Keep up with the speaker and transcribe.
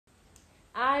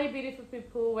Hi beautiful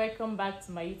people, welcome back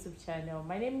to my YouTube channel.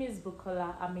 My name is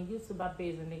Bukola. I'm a YouTuber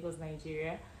based in Lagos,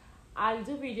 Nigeria. I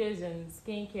do videos and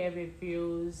skincare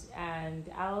reviews,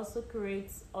 and I also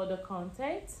create other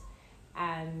content,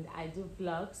 and I do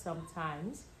vlogs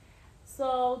sometimes.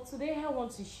 So today I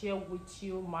want to share with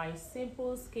you my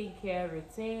simple skincare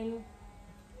routine,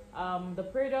 the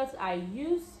products I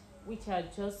use, which are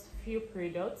just few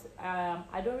products.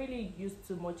 I don't really use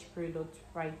too much product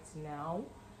right now,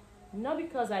 not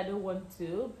because I don't want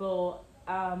to, but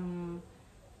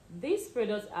these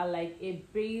products are like a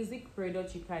basic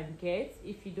product you can get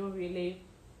if you don't really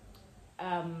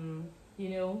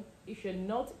if you're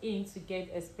not in to get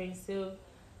expensive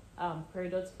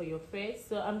products for your face.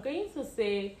 So I'm going to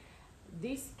say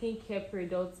these skincare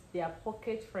products, they are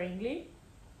pocket friendly,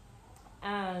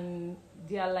 and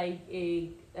they are like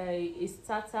a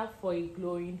starter for a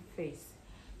glowing face.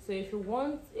 So if you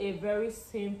want a very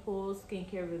simple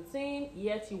skincare routine,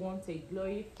 yet you want a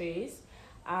glowy face,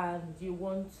 and you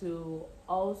want to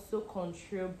also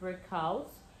control breakouts,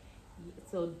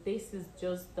 so this is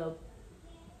just the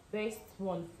best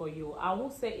one for you. I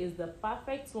won't say it's the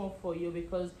perfect one for you,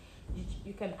 because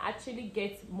you can actually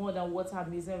get more than what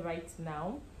I'm using right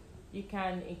now. You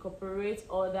can incorporate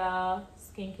other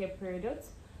skincare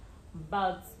products,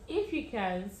 but if you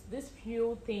can, these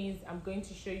few things I'm going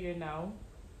to show you now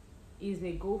is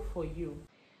a go for you.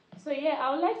 So yeah,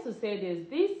 I would like to say this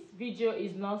video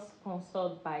is not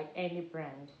sponsored by any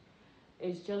brand.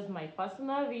 It's just my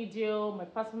personal video, my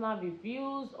personal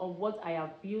reviews of what I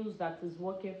have used that is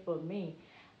working for me.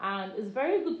 And it's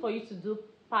very good for you to do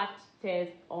patch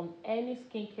test on any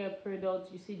skincare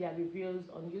product. You see their reviews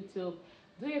on YouTube.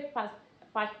 Do a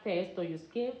patch test on your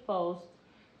skin first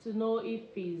to know if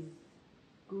it's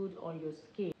good on your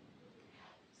skin.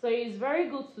 So it's very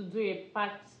good to do a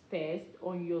patch test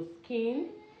on your skin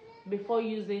before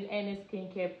using any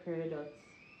skincare products.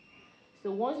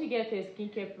 So once you get a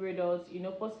skincare product,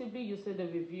 possibly you see the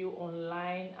review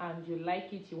online and you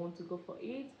like it, you want to go for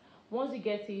it. Once you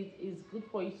get it, it's good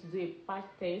for you to do a patch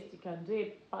test. You can do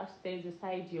a patch test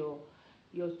beside your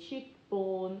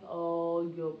cheekbone, or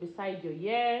beside your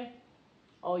ear,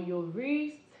 or your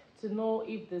wrist, to know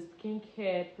if the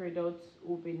skincare products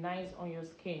will be nice on your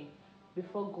skin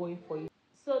before going for it.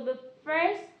 So the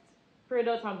first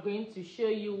product I'm going to show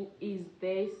you is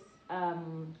this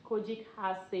kojic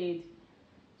acid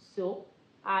soap.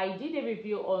 I did a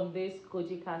review on this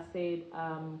kojic acid,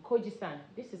 kojisan.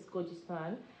 This is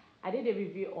kojisan. I did a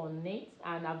review on it,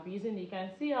 and I've been using it. You can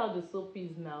see how the soap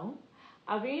is now.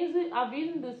 I've been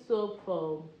using this soap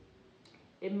for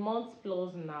a month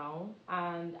plus now,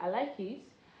 and I like it.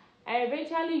 I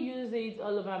eventually use it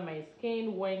all over my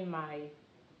skin when my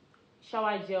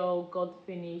shower gel got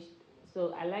finished.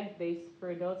 So I like this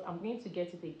product. I'm going to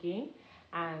get it again,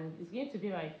 and it's going to be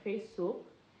my face soap.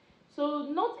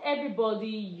 So not everybody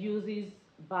uses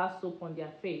bar soap on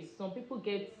their face. Some people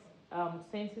get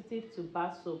sensitive to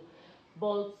bar soap,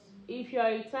 but if you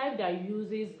are a type that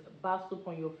uses bar soap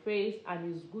on your face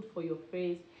and is good for your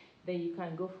face, then you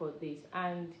can go for this.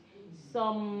 And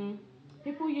some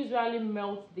people usually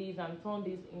melt these and turn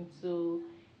this into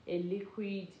a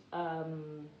liquid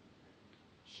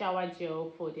shower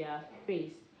gel for their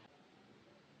face.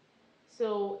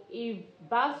 So if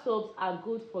bar soaps are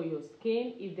good for your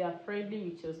skin, if they are friendly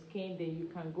with your skin, then you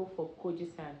can go for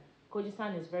kojisan.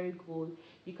 Kojisan is very good.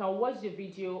 You can watch the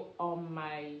video on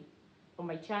my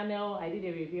channel. I did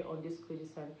a review on this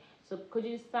kojisan. So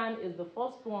kojisan is the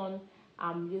first one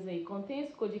I'm using. It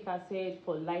contains kojic acid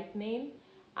for lightening,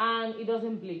 and it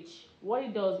doesn't bleach. What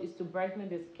it does is to brighten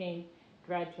the skin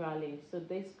gradually. So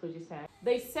this kojisan.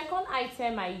 The second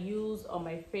item I use on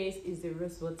my face is the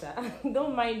rose water.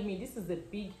 Don't mind me, this is a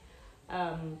big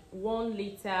 1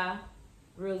 liter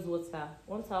rose water,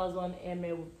 1000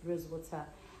 ml rose water.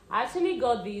 I actually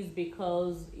got this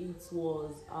because it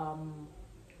was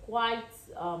quite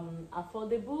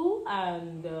affordable,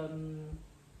 and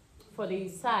for the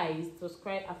size it was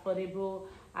quite affordable,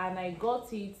 and I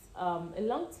got it a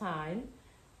long time.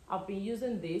 I've been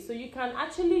using this. So you can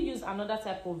actually use another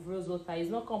type of rose water. It's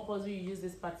not compulsory you use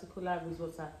this particular rose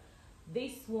water.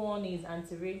 This one is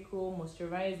anti-wrinkle,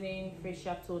 moisturizing,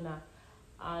 facial toner,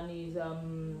 and is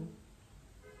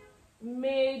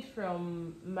made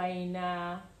from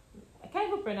Maina. I can't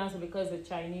even pronounce it because it's a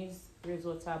Chinese rose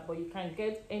water, but you can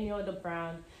get any other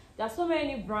brand. There are so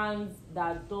many brands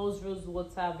that does rose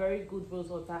water, very good rose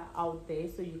water out there,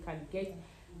 so you can get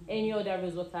any other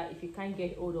rose water if you can't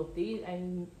get hold of this.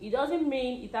 And it doesn't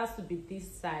mean it has to be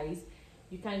this size.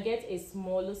 You can get a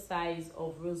smaller size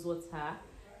of rose water.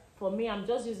 For me, I'm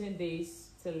just using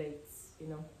this till it's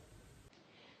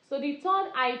So the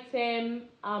third item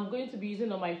I'm going to be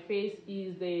using on my face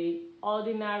is the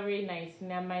ordinary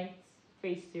niacinamide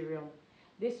face serum.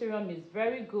 This serum is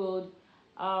very good.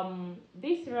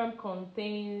 This serum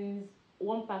contains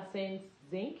 1%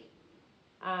 zinc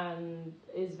and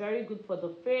is very good for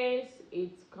the face.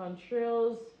 It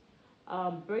controls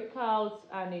breakouts,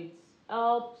 and it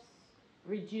helps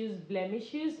reduce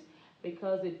blemishes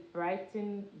because it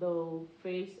brightens the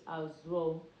face as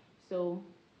well. So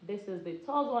this is the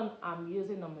third one I'm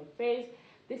using on my face.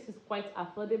 This is quite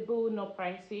affordable, not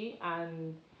pricey,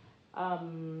 and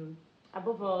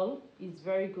above all, it's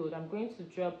very good. I'm going to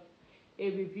drop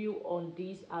a review on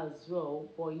this as well,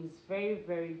 but it's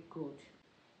very good.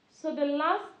 So the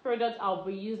last product I'll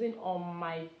be using on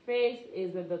my face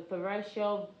is the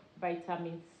Thoracea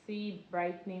Vitamin C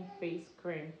Brightening Face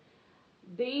Cream.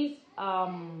 This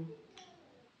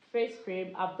face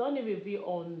cream, I've done a review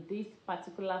on this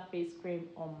particular face cream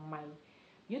on my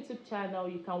YouTube channel.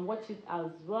 You can watch it as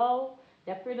well.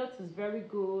 The product is very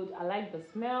good. I like the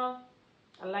smell.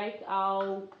 I like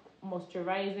how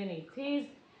moisturizing it is,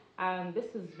 and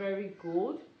this is very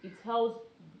good. It helps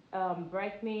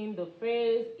brightening the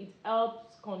face. It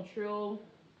helps control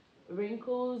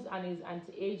wrinkles and is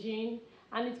anti-aging,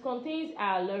 and it contains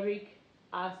hyaluronic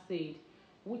acid,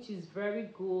 which is very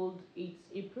good. It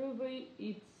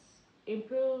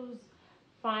improves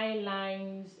fine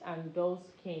lines and dull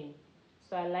skin.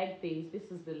 So I like this. This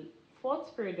is the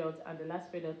fourth product and the last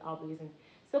product I'll be using.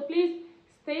 So please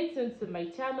stay tuned to my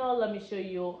channel. Let me show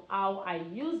you how I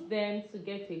use them to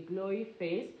get a glowy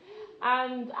face.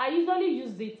 And I usually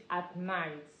use it at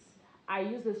night. I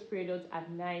use this product at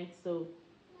night, so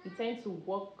it tends to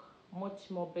work much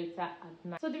more better at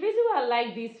night. So the reason why I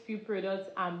like these few products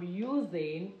I'm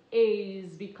using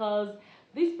is because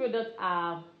these products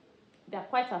they're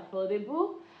quite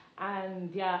affordable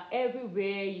and they are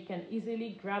everywhere. You can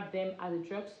easily grab them at the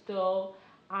drugstore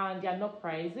and they are not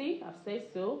pricey. I've said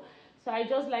so. So I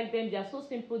just like them. They are so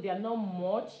simple. They are not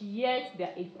much, yet they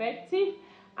are effective,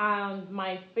 and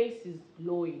my face is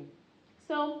glowing.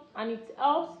 So, and it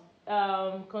helps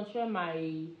control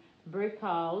my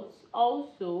breakouts.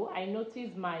 Also, I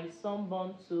noticed my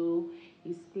sunburn too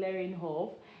is clearing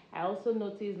off. I also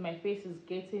noticed my face is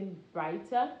getting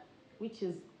brighter, which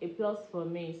is a plus for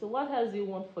me. So what else do you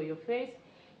want for your face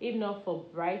if not for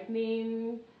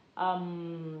brightening,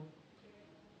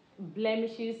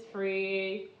 blemishes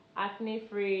free, acne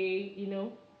free, you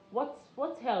know? What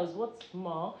else? What's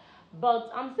more?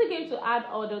 But I'm still going to add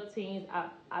other things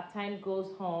as time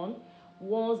goes on.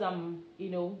 Once I'm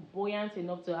buoyant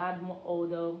enough to add more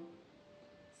other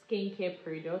skincare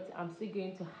products, I'm still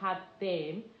going to add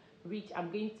them, which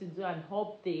I'm going to do an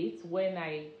update when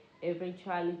I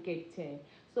eventually get 10.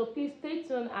 So please stay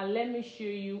tuned and let me show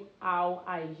you how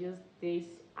I use these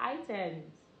items.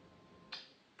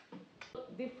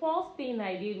 The first thing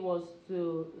I did was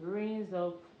to rinse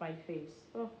off my face.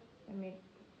 Oh, let me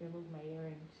remove my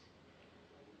earrings.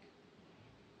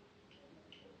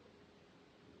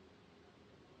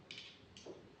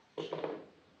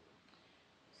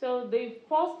 So the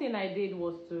first thing I did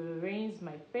was to rinse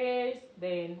my face.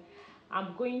 Then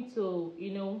I'm going to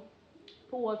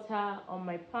put water on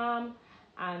my palm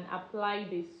and apply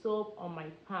the soap on my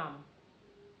palm.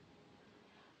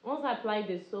 Once I apply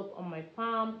the soap on my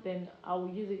palm, then I'll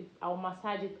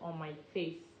massage it on my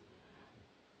face.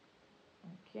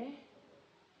 Okay,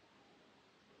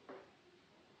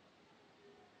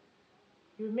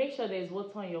 you make sure there's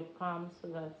water on your palm, so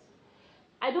that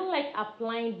I don't like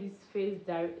applying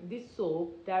this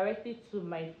soap directly to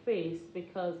my face,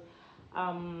 because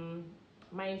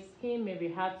my skin may be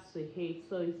hard to hit.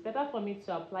 So it's better for me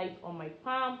to apply it on my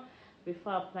palm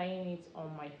before applying it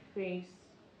on my face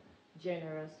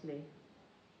generously.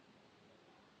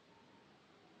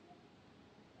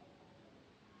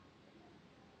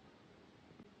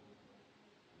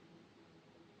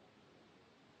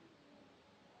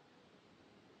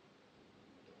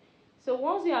 So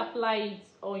once you apply it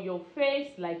on your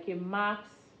face like a mask,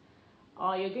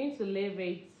 you're going to leave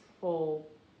it for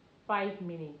 5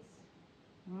 minutes,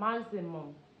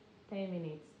 maximum 10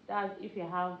 minutes. That's if you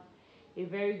have a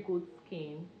very good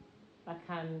skin that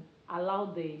can allow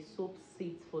the soap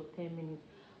sit for 10 minutes.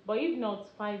 But if not,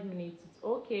 5 minutes, it's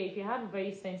okay. If you have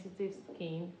very sensitive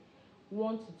skin,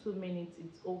 1 to 2 minutes,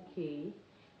 it's okay.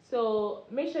 So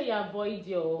make sure you avoid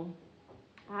your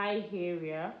eye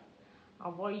area.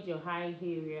 Avoid your eye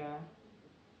area.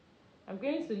 I'm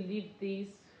going to leave this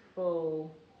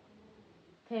for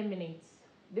 10 minutes.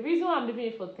 The reason why I'm leaving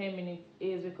it for 10 minutes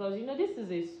is because this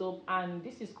is a soap and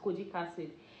this is kojic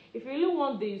acid. If you really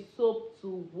want the soap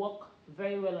to work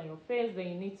very well on your face, then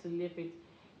you need to leave it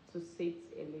to sit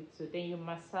a little. Then you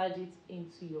massage it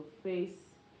into your face,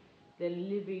 then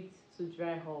leave it to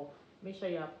dry off. Make sure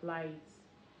you apply it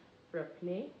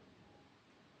properly,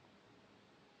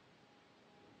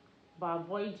 but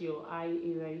avoid your eye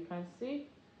area. You can see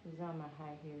is that my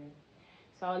eye area.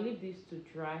 So I'll leave this to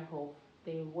dry off,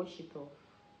 then wash it off.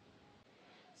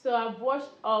 So I've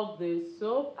washed off the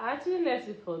soap. I actually left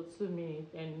it for 2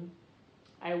 minutes and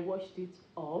I washed it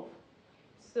off.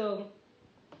 So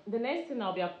the next thing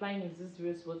I'll be applying is this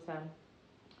rose water.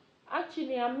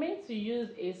 Actually, I'm meant to use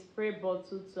a spray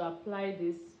bottle to apply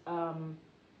this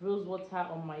rose water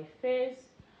on my face,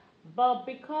 but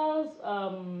because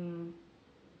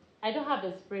I don't have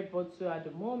a spray bottle at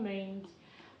the moment,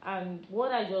 and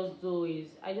what I just do is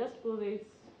I put it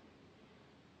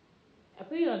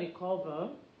on the cover,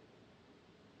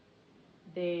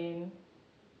 then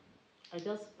I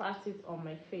just pat it on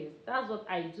my face. That's what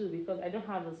I do because I don't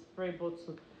have a spray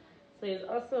bottle. So it's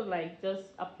also like just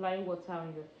applying water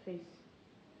on your face.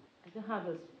 I don't have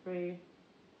a spray.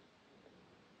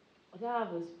 I don't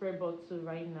have a spray bottle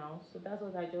right now, so that's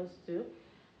what I just do.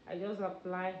 I just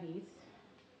apply it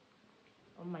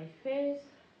on my face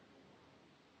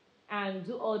and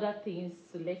do other things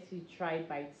to let it dry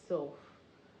by itself.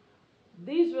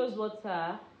 This rose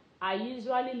water, I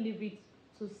usually leave it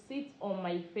to sit on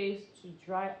my face to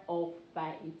dry off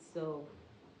by itself.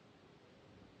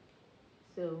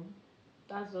 So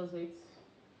that's just it.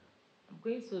 I'm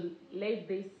going to let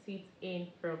this sit in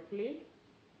properly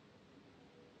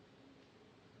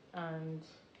and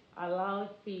allow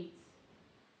it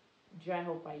dry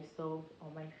up by itself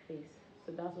on my face.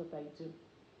 So that's what I do.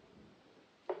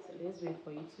 So let's wait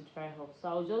for it to dry up. So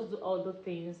I'll just do all the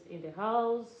things in the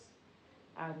house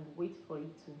and wait for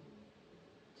it to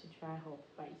dry up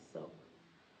by itself.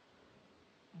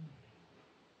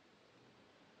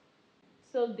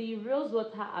 So the rose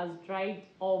water has dried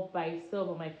up by itself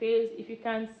on my face. If you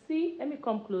can see, let me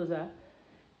come closer.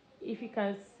 If you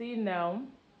can see now,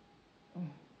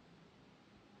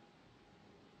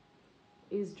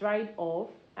 it's dried off,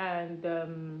 and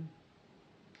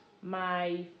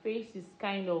my face is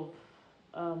kind of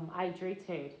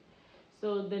hydrated.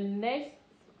 So the next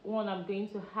one I'm going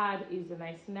to add is the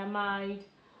niacinamide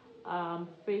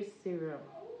face serum.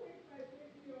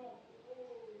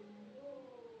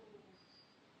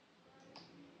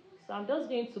 So I'm just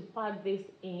going to pat this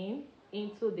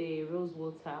into the rose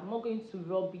water. I'm not going to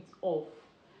rub it off.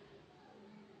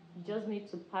 You just need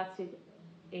to pat it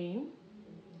in.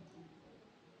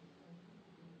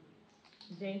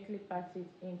 Gently pat it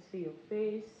into your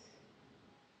face.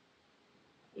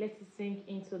 Let it sink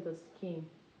into the skin.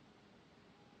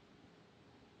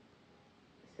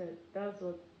 So that's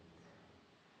what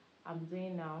I'm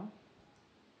doing now.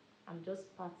 I'm just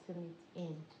patting it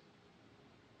in.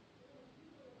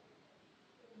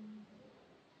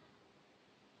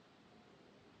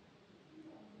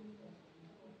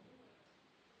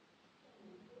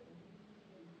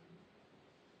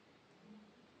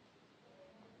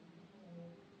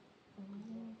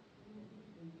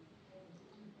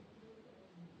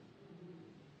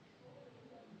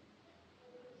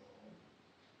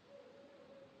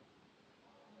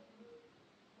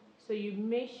 So you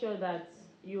make sure that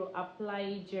you apply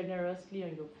it generously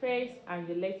on your face and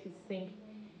you let it sink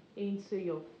into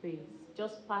your face.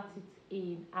 Just pat it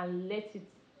in and let it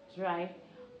dry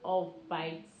off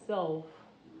by itself.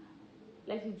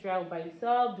 Let it dry off by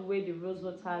itself the way the rose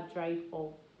water dried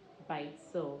off by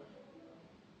itself.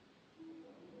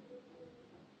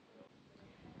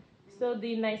 So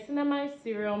the niacinamide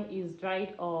serum is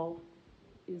dried off.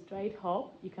 Is dried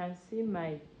up. You can see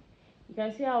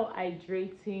how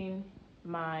hydrating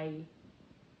my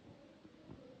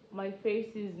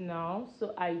face is now.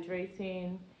 So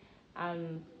hydrating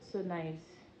and so nice.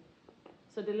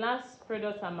 So the last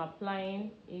product I'm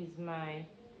applying is my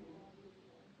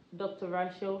Dr.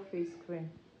 Rachel face cream.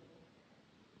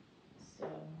 So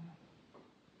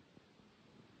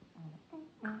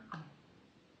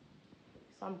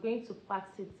I'm going to pat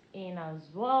it in as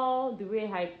well the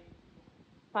way I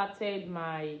patted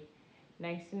my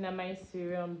niacinamide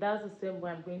serum. That's the same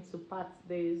way I'm going to pat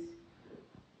this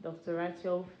Dr.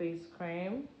 Rachel face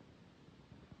cream.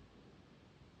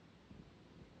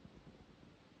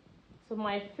 So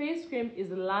my face cream is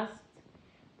the last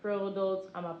product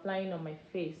I'm applying on my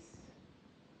face.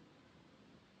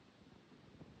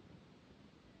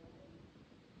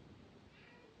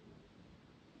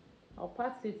 I'll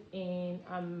pat it in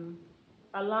and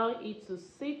allow it to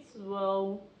sit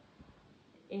well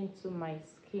into my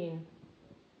skin.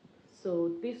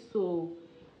 So this will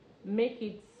make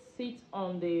it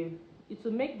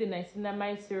will make the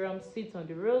niacinamide serum sit on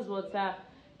the rose water.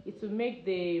 it will make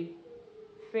the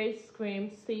face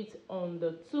cream sit on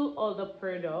the two other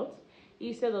products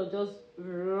instead of just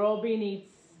rubbing it,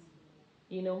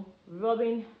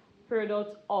 rubbing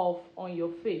product off on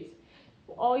your face.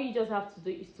 All you just have to do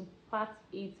is to pat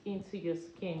it into your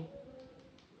skin.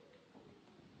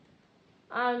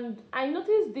 And I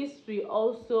noticed this will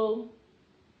also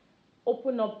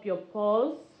open up your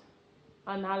pores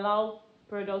and allow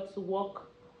product to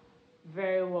work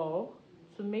very well,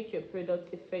 to make your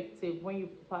product effective. When you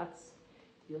pat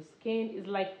your skin, it's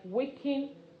like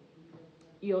waking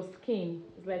your skin,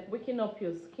 it's like waking up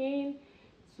your skin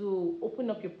to open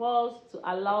up your pores to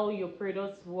allow your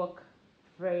products to work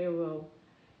very well.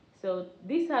 So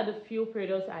these are the few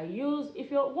products I use. If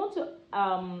you want to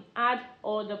add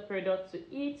other products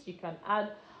to it, you can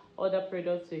add other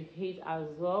products to it as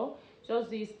well.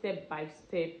 Just do step by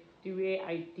step the way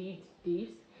I did this.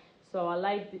 So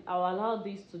I'll allow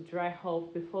this to dry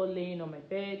off before laying on my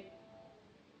bed.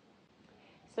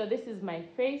 So this is my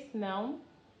face now.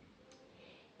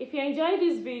 If you enjoyed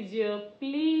this video,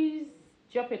 please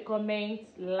drop a comment,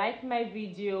 like my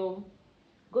video,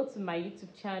 go to my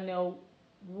YouTube channel,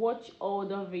 watch all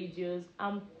the videos,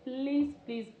 and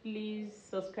please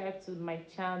subscribe to my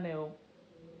channel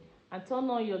and turn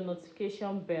on your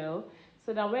notification bell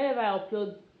so that whenever I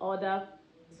upload other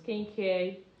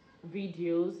skincare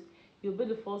videos, you'll be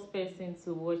the first person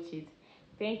to watch it.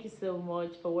 Thank you so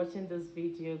much for watching this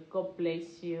video. God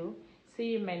bless you.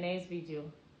 See you in my next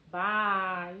video.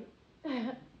 Bye.